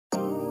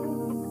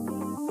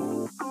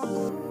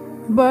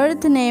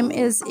Birth name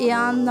is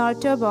Ian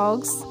Norton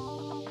Boggs.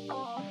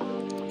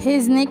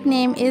 His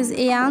nickname is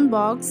Ian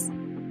Boggs.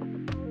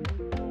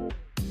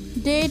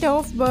 Date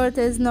of birth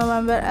is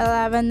November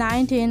 11,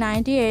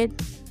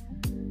 1998.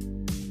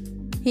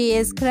 He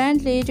is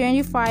currently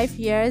 25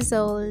 years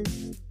old.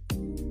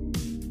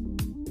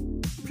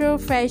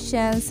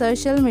 Profession: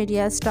 social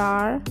media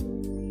star.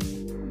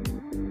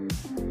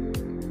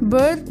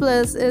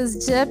 Birthplace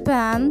is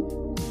Japan.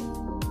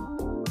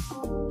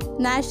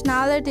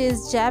 Nationality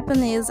is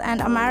Japanese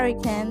and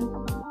American.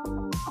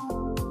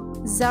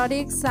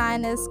 Zodiac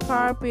sign is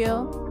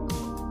Scorpio.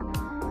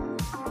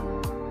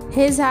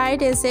 His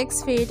height is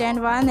 6 feet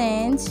and 1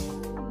 inch.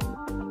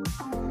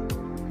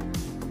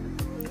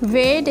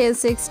 Weight is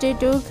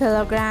 62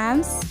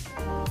 kilograms.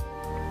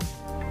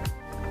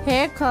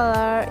 Hair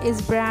color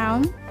is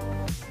brown.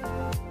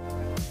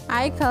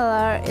 Eye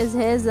color is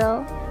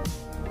hazel.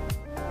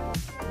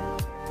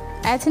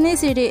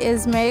 Ethnicity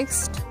is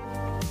mixed.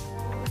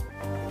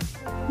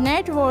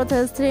 Net worth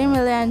is $3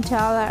 million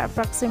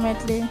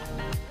approximately.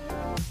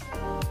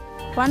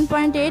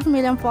 1.8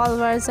 million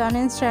followers on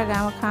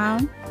Instagram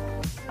account.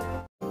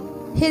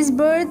 His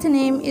birth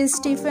name is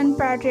Stephen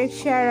Patrick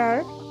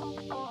Shearer.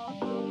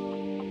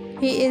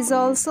 He is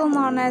also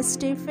known as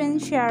Stephen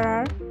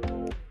Shearer.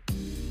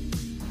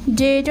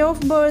 Date of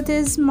birth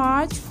is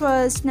March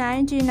 1st,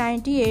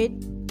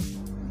 1998.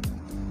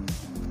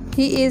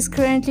 He is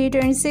currently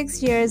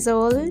 26 years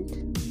old.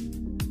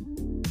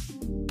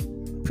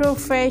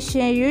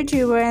 Profession: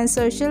 YouTuber and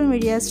social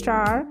media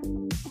star.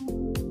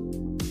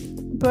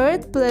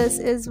 Birthplace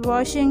is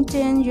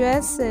Washington,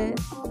 USA.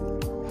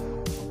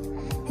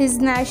 His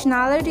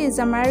nationality is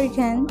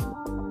American.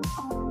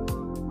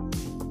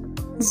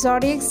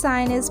 Zodiac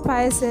sign is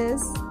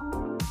Pisces.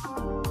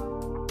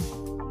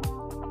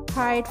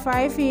 Height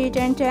 5 feet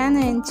and 10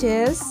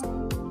 inches.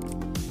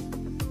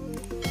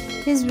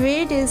 His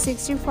weight is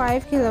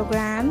 65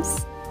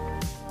 kilograms.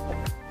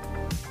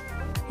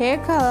 Hair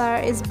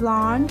color is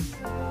blonde.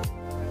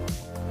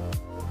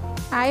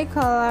 Eye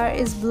color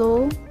is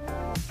blue.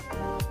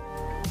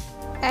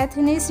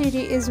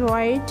 Ethnicity is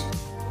white.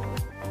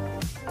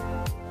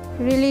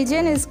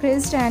 Religion is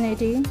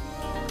Christianity.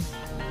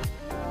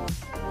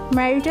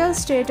 Marital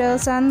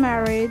status: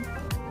 unmarried.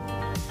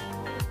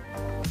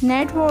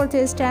 Net worth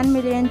is $10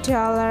 million.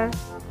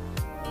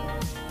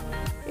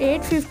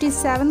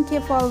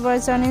 857K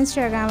followers on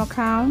Instagram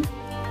account.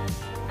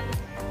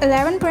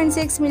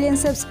 11.6 million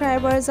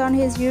subscribers on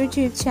his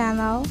YouTube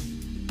channel.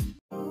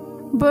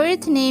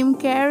 Birth name: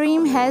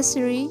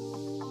 Keemokazi.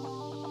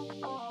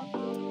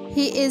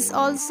 He is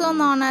also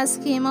known as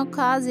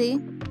Keemokazi.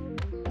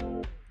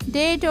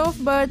 Date of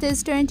birth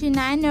is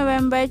 29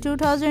 November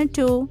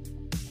 2002.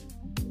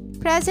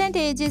 Present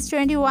age is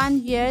 21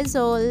 years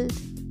old.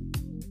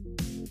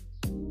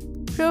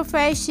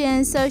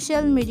 Profession: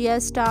 social media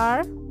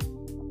star.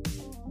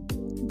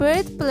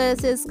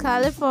 Birthplace is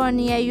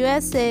California,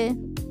 USA.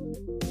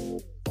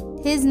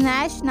 His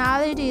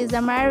nationality is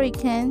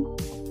American.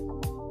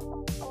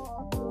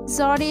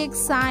 Zodiac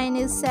sign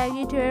is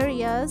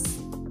Sagittarius.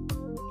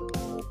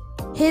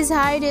 His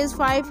height is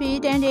 5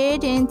 feet and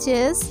 8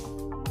 inches.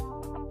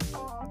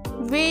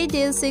 Weight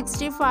is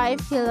 65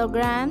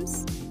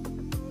 kilograms.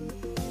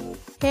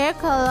 Hair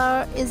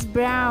color is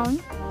brown.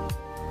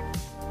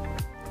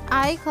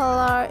 Eye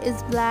color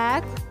is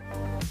black.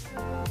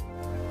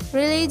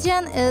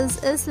 Religion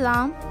is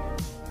Islam.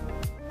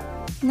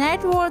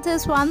 Net worth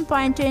is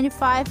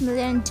 $1.25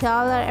 million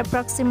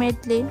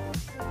approximately.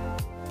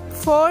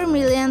 4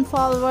 million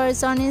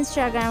followers on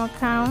Instagram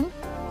account.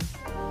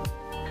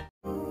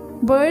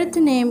 Birth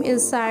name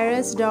is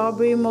Cyrus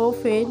Dobre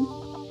Moffett.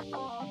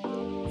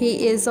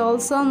 He is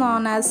also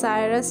known as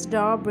Cyrus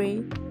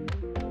Dobre.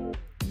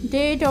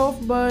 Date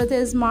of birth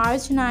is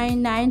March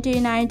 9,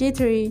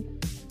 1993.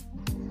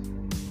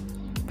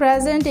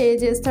 Present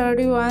age is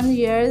 31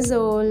 years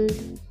old.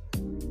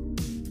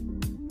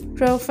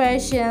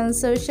 Profession: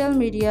 social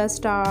media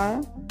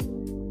star.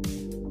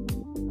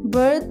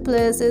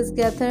 Birthplace is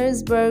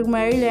Gaithersburg,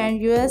 Maryland,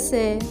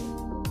 USA.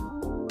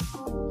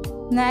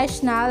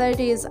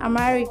 Nationality is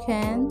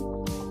American.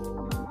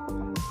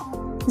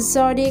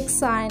 Zodiac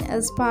sign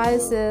is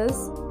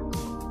Pisces.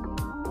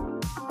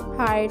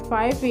 Height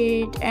 5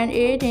 feet and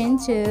 8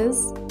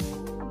 inches.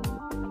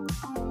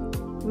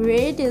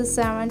 Weight is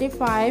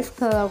 75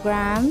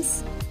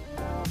 kilograms.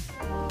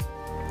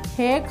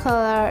 Hair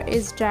color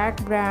is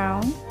dark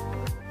brown.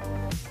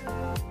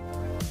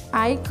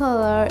 Eye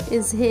color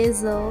is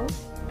hazel.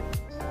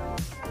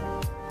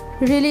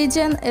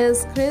 Religion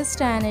is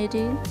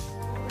Christianity.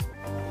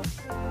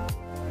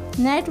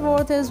 Net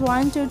worth is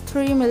 $1 to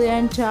 $3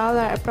 million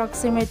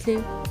approximately.